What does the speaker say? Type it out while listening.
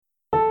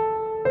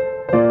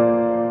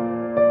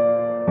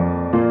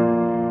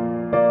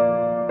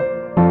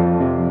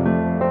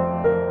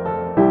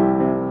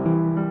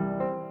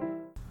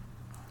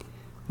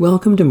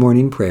Welcome to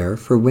morning prayer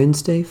for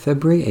Wednesday,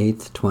 February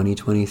 8th,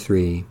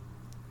 2023.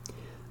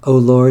 O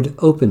Lord,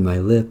 open my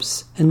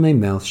lips, and my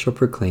mouth shall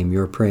proclaim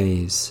your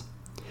praise.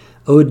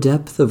 O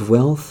depth of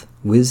wealth,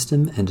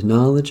 wisdom, and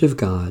knowledge of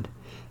God,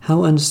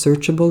 how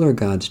unsearchable are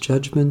God's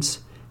judgments,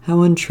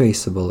 how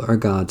untraceable are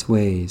God's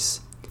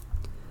ways.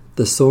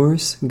 The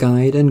source,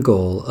 guide, and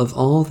goal of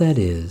all that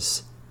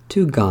is,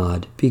 to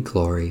God be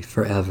glory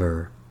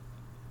forever.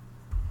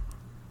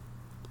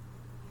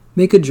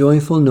 Make a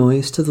joyful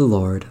noise to the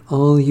Lord,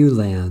 all you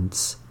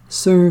lands.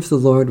 Serve the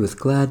Lord with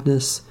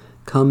gladness.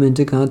 Come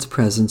into God's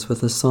presence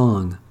with a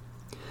song.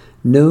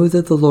 Know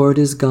that the Lord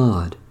is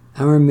God,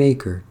 our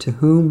Maker, to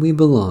whom we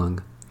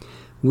belong.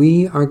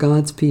 We are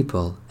God's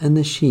people and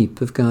the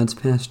sheep of God's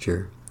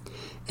pasture.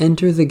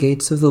 Enter the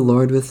gates of the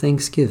Lord with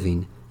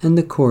thanksgiving and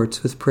the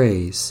courts with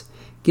praise.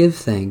 Give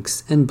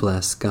thanks and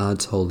bless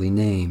God's holy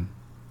name.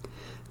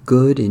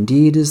 Good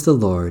indeed is the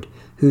Lord,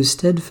 whose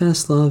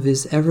steadfast love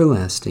is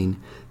everlasting,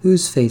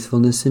 whose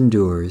faithfulness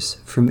endures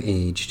from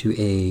age to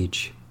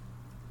age.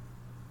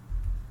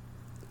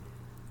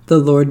 The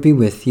Lord be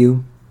with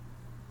you.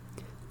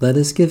 Let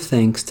us give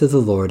thanks to the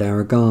Lord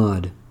our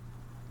God.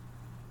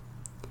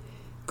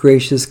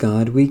 Gracious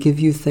God, we give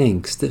you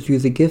thanks that through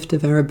the gift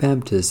of our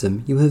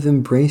baptism you have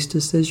embraced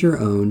us as your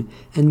own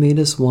and made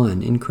us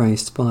one in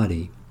Christ's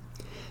body.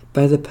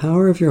 By the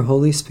power of your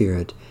Holy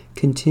Spirit,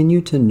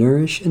 continue to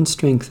nourish and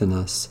strengthen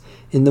us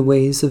in the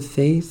ways of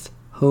faith,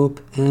 hope,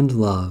 and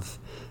love,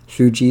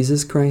 through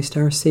Jesus Christ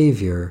our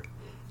Savior.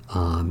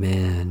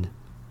 Amen.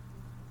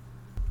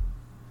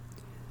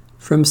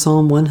 From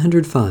Psalm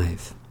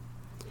 105.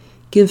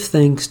 Give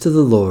thanks to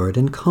the Lord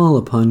and call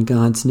upon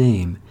God's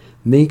name.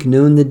 Make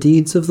known the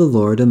deeds of the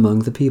Lord among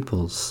the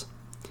peoples.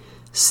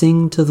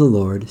 Sing to the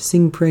Lord,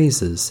 sing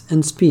praises,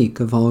 and speak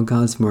of all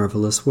God's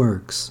marvelous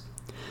works.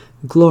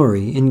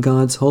 Glory in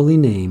God's holy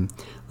name.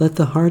 Let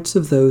the hearts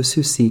of those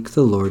who seek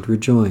the Lord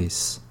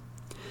rejoice.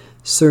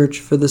 Search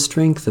for the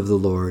strength of the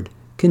Lord.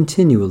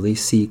 Continually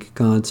seek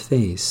God's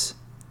face.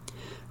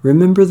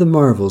 Remember the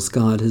marvels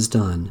God has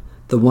done,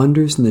 the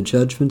wonders and the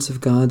judgments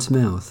of God's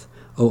mouth,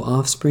 O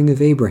offspring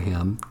of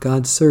Abraham,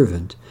 God's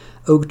servant,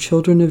 O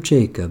children of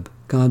Jacob,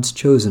 God's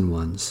chosen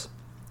ones.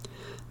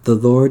 The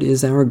Lord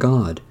is our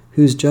God,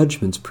 whose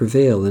judgments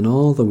prevail in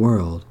all the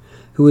world,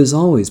 who has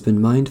always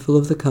been mindful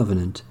of the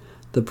covenant,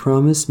 the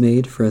promise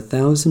made for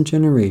 1,000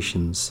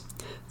 generations,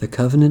 the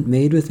covenant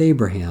made with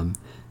Abraham,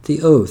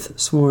 the oath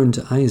sworn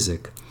to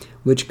Isaac,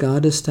 which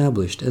God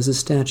established as a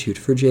statute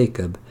for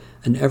Jacob,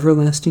 an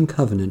everlasting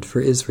covenant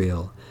for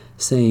Israel,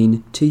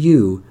 saying, To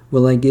you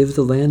will I give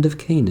the land of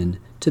Canaan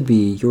to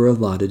be your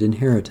allotted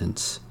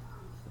inheritance.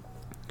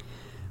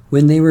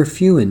 When they were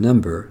few in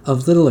number,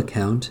 of little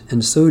account,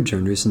 and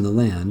sojourners in the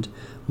land,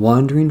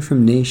 wandering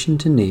from nation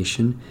to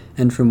nation,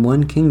 and from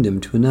one kingdom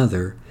to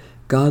another,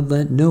 God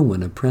let no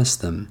one oppress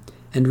them,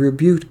 and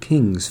rebuked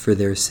kings for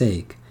their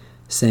sake,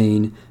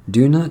 saying,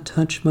 Do not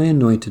touch my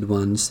anointed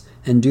ones,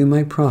 and do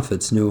my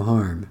prophets no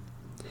harm.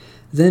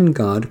 Then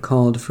God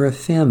called for a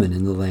famine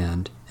in the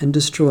land, and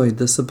destroyed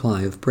the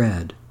supply of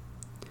bread.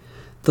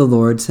 The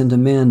Lord sent a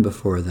man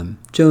before them,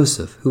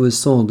 Joseph, who was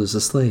sold as a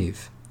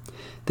slave.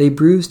 They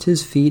bruised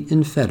his feet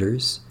in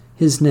fetters,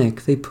 his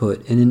neck they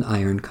put in an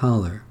iron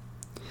collar.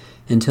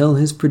 Until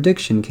his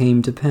prediction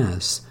came to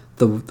pass,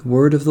 the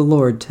word of the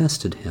Lord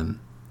tested him.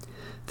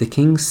 The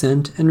king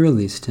sent and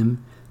released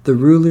him. The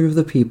ruler of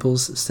the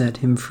peoples set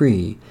him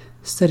free,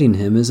 setting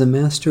him as a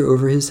master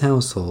over his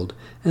household,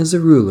 as a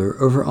ruler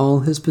over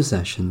all his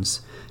possessions,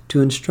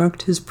 to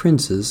instruct his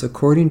princes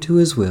according to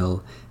his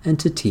will, and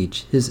to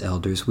teach his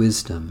elders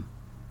wisdom.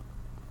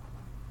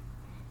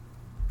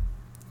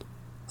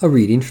 A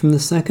reading from the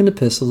second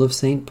epistle of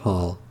St.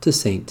 Paul to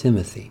St.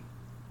 Timothy.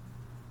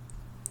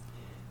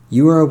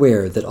 You are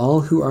aware that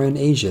all who are in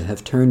Asia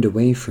have turned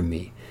away from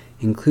me,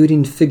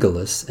 including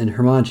Phygelus and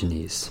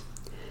Hermogenes.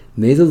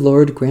 May the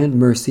Lord grant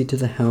mercy to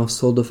the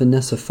household of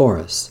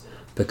Onesiphorus,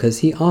 because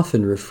he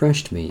often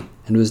refreshed me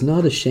and was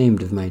not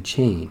ashamed of my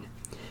chain.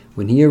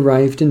 When he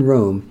arrived in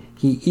Rome,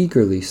 he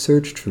eagerly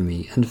searched for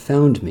me and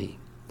found me.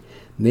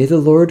 May the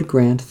Lord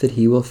grant that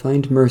he will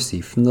find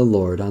mercy from the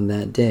Lord on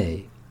that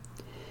day.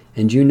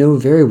 And you know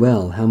very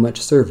well how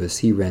much service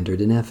he rendered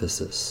in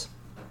Ephesus.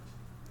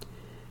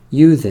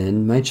 You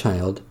then, my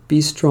child,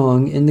 be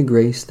strong in the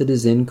grace that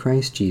is in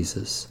Christ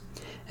Jesus,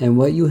 and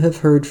what you have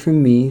heard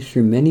from me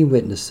through many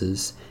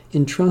witnesses,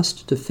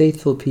 entrust to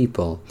faithful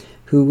people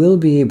who will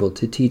be able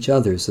to teach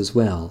others as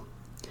well.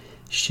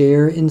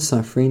 Share in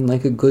suffering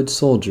like a good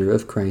soldier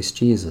of Christ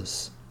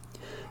Jesus.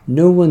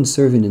 No one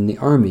serving in the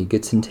army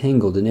gets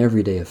entangled in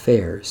everyday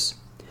affairs.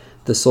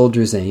 The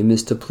soldier's aim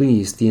is to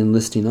please the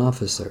enlisting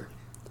officer.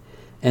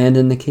 And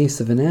in the case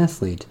of an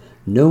athlete,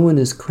 no one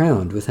is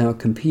crowned without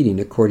competing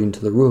according to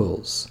the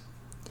rules.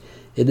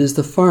 It is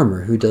the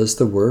farmer who does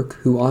the work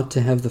who ought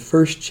to have the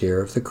first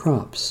share of the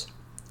crops.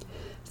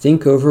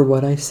 Think over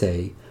what I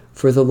say,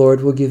 for the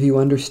Lord will give you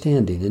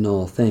understanding in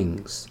all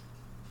things.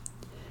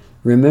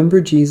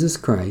 Remember Jesus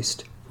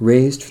Christ,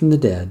 raised from the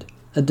dead,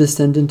 a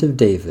descendant of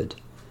David.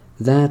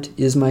 That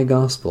is my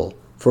gospel,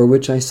 for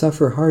which I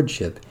suffer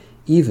hardship,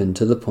 even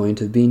to the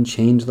point of being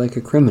chained like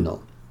a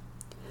criminal.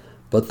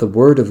 But the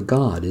word of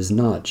God is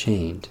not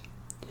chained.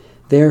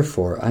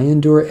 Therefore I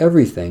endure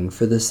everything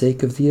for the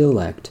sake of the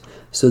elect,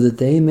 so that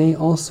they may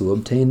also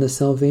obtain the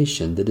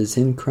salvation that is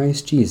in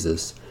Christ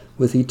Jesus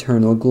with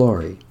eternal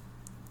glory.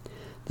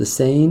 The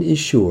saying is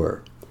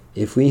sure,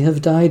 if we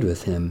have died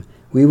with him,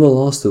 we will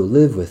also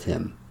live with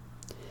him.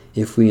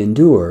 If we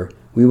endure,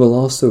 we will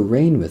also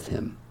reign with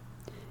him.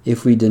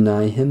 If we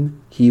deny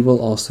him, he will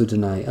also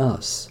deny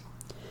us.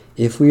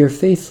 If we are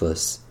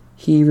faithless,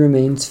 he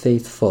remains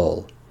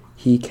faithful.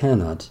 He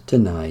cannot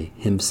deny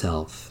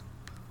himself.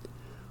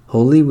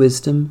 Holy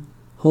Wisdom,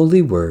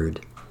 Holy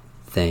Word,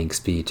 thanks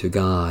be to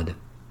God.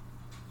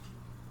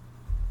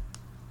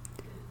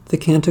 The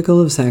Canticle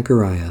of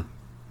Zechariah.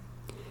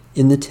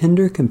 In the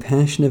tender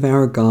compassion of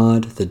our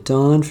God, the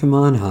dawn from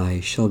on high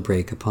shall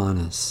break upon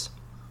us.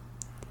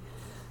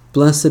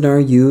 Blessed are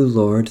you,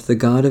 Lord, the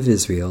God of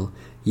Israel.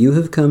 You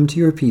have come to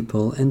your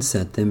people and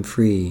set them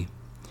free.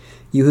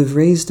 You have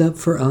raised up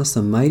for us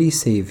a mighty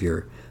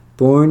Savior,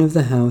 born of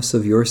the house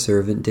of your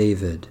servant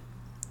David.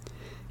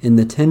 In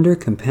the tender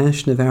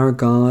compassion of our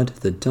God,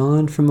 the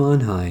dawn from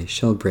on high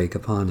shall break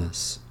upon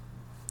us.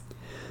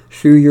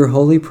 Through your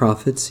holy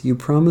prophets you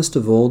promised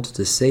of old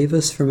to save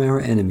us from our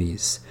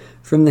enemies,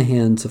 from the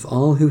hands of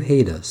all who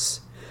hate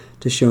us,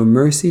 to show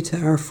mercy to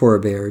our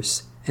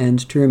forebears, and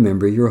to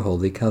remember your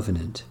holy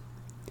covenant.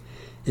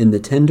 In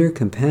the tender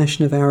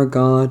compassion of our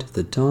God,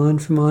 the dawn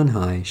from on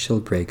high shall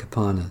break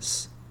upon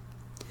us.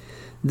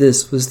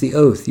 This was the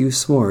oath you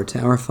swore to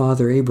our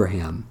father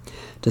Abraham,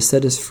 to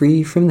set us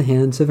free from the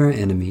hands of our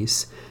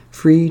enemies,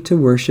 free to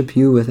worship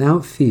you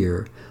without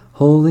fear,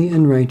 holy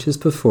and righteous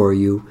before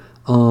you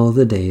all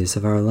the days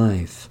of our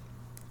life.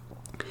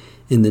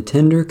 In the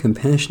tender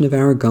compassion of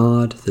our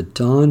God, the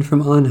dawn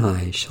from on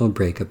high shall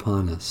break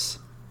upon us.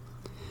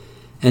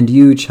 And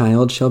you,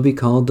 child, shall be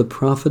called the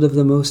prophet of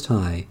the Most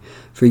High,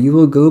 for you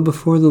will go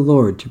before the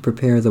Lord to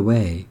prepare the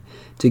way,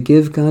 to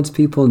give God's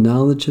people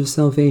knowledge of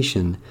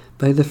salvation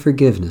by the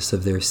forgiveness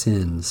of their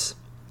sins.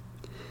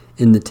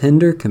 In the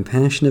tender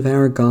compassion of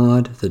our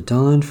God, the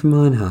dawn from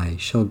on high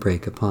shall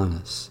break upon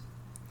us.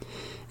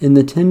 In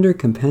the tender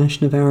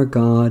compassion of our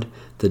God,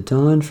 the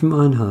dawn from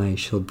on high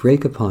shall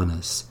break upon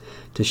us,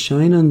 to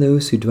shine on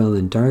those who dwell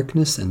in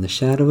darkness and the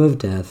shadow of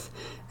death,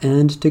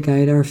 and to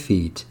guide our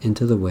feet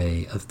into the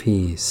way of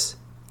peace.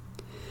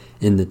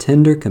 In the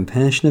tender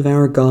compassion of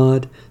our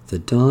God, the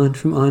dawn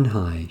from on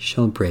high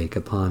shall break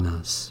upon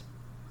us.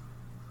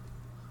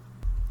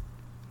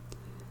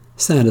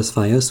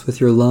 Satisfy us with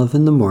your love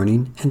in the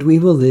morning, and we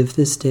will live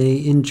this day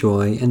in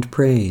joy and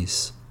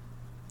praise.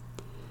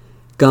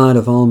 God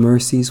of all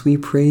mercies, we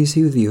praise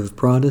you that you have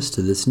brought us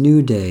to this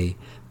new day,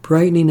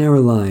 brightening our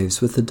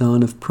lives with the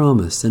dawn of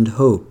promise and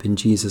hope in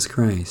Jesus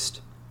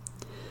Christ.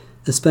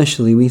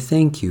 Especially we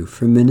thank you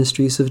for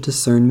ministries of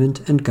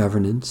discernment and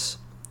governance,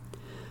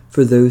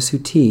 for those who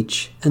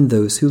teach and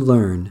those who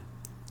learn,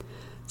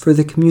 for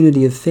the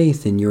community of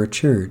faith in your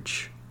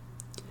church,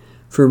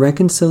 for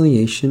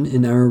reconciliation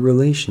in our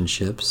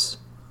relationships,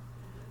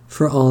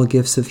 for all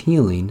gifts of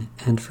healing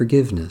and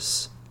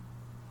forgiveness.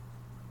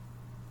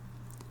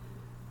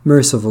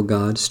 Merciful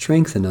God,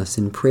 strengthen us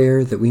in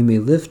prayer that we may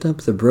lift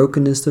up the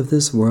brokenness of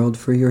this world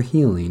for your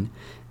healing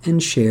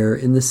and share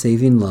in the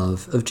saving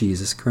love of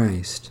Jesus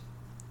Christ.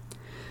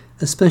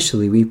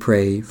 Especially we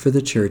pray for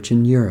the Church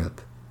in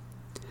Europe,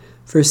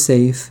 for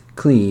safe,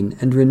 clean,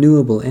 and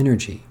renewable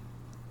energy,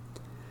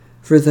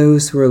 for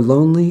those who are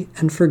lonely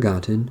and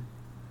forgotten,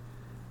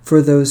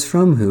 for those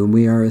from whom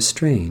we are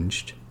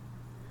estranged,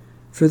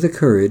 for the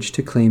courage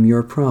to claim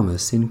your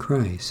promise in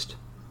Christ.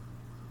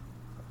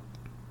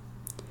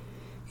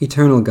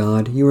 Eternal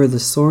God, you are the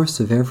source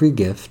of every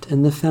gift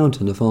and the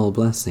fountain of all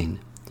blessing.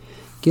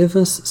 Give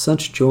us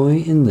such joy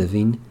in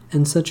living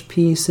and such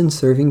peace in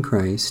serving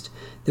Christ,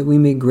 that we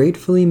may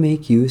gratefully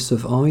make use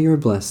of all your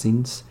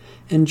blessings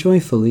and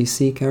joyfully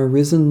seek our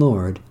risen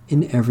Lord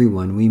in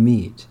everyone we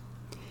meet.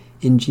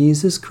 In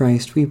Jesus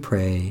Christ we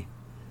pray.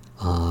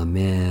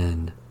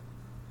 Amen.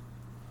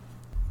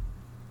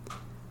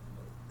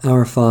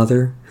 Our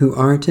Father, who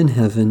art in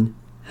heaven,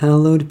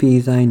 hallowed be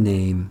thy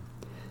name.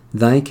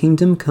 Thy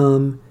kingdom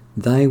come,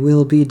 thy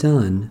will be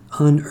done,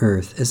 on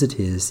earth as it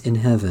is in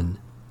heaven.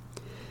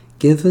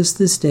 Give us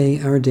this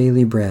day our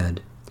daily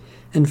bread,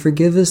 and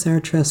forgive us our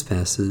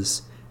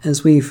trespasses,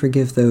 as we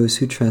forgive those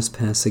who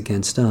trespass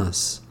against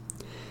us.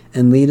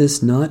 And lead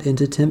us not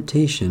into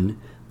temptation,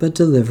 but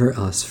deliver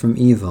us from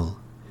evil.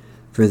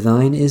 For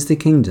thine is the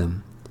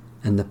kingdom,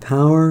 and the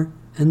power,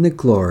 and the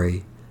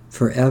glory,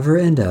 forever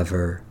and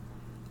ever.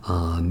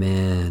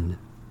 Amen.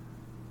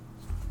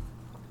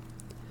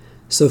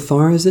 So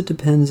far as it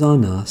depends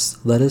on us,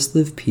 let us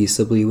live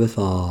peaceably with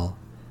all.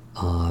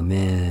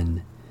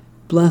 Amen.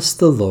 Bless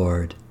the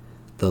Lord.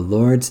 The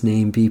Lord's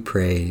name be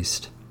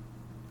praised.